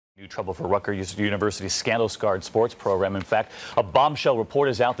New trouble for Rutgers University's scandal-scarred sports program. In fact, a bombshell report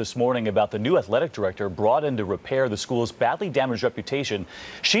is out this morning about the new athletic director brought in to repair the school's badly damaged reputation.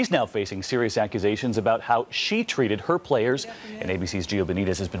 She's now facing serious accusations about how she treated her players. And ABC's Gio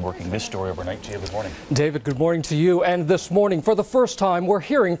Benitez has been working this story overnight. Gio, good morning. David, good morning to you. And this morning, for the first time, we're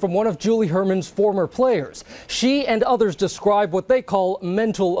hearing from one of Julie Herman's former players. She and others describe what they call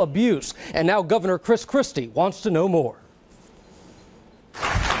mental abuse. And now Governor Chris Christie wants to know more.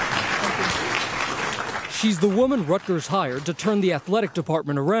 She's the woman Rutgers hired to turn the athletic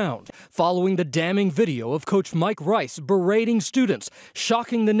department around, following the damning video of Coach Mike Rice berating students,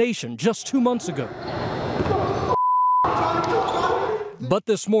 shocking the nation just 2 months ago. But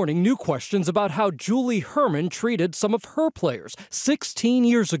this morning, new questions about how Julie Herman treated some of her players 16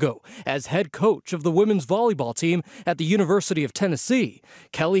 years ago as head coach of the women's volleyball team at the University of Tennessee.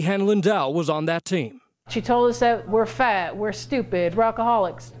 Kelly Hanlon-Dow was on that team. She told us that we're fat, we're stupid, we're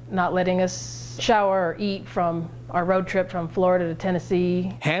alcoholics, not letting us shower or eat from our road trip from Florida to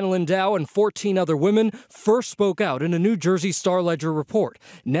Tennessee. Hanlon-Dow and 14 other women first spoke out in a New Jersey Star-Ledger report.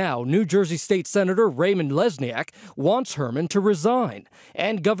 Now, New Jersey State Senator Raymond Lesniak wants Herman to resign.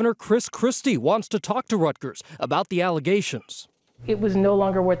 And Governor Chris Christie wants to talk to Rutgers about the allegations. It was no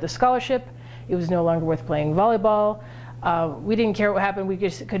longer worth the scholarship. It was no longer worth playing volleyball. We didn't care what happened. We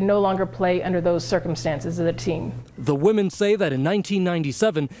just could no longer play under those circumstances as a team. The women say that in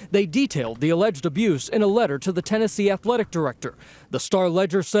 1997, they detailed the alleged abuse in a letter to the Tennessee athletic director. The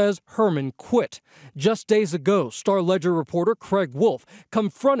Star-Ledger says Herman quit. Just days ago, Star-Ledger reporter Craig Wolf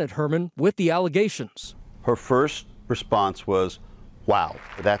confronted Herman with the allegations. Her first response was, "Wow,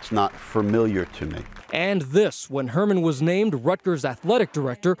 that's not familiar to me." And this, when Herman was named Rutgers athletic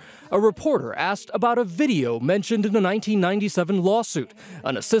director, a reporter asked about a video mentioned in a 1997 lawsuit.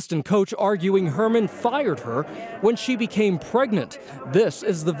 An assistant coach arguing Herman fired her when she became pregnant. This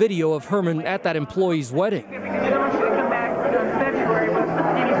is the video of Herman at that employee's wedding. I want you to come back in February with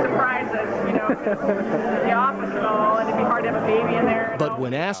any surprises, the office and all, and it'd be hard to have a baby in there. But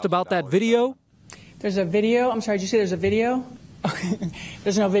when asked about that video, there's a video. I'm sorry, did you say there's a video? Okay.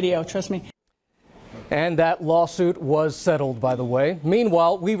 There's no video, trust me. And that lawsuit was settled, by the way.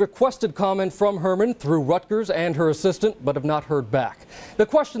 Meanwhile, we requested comment from Herman through Rutgers and her assistant, but have not heard back. The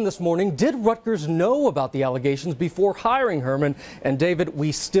question this morning, did Rutgers know about the allegations before hiring Herman? And David,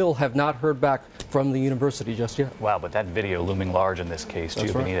 we still have not heard back from the university just yet. Wow, but that video looming large in this case.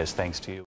 Gio Benitez, thanks to you.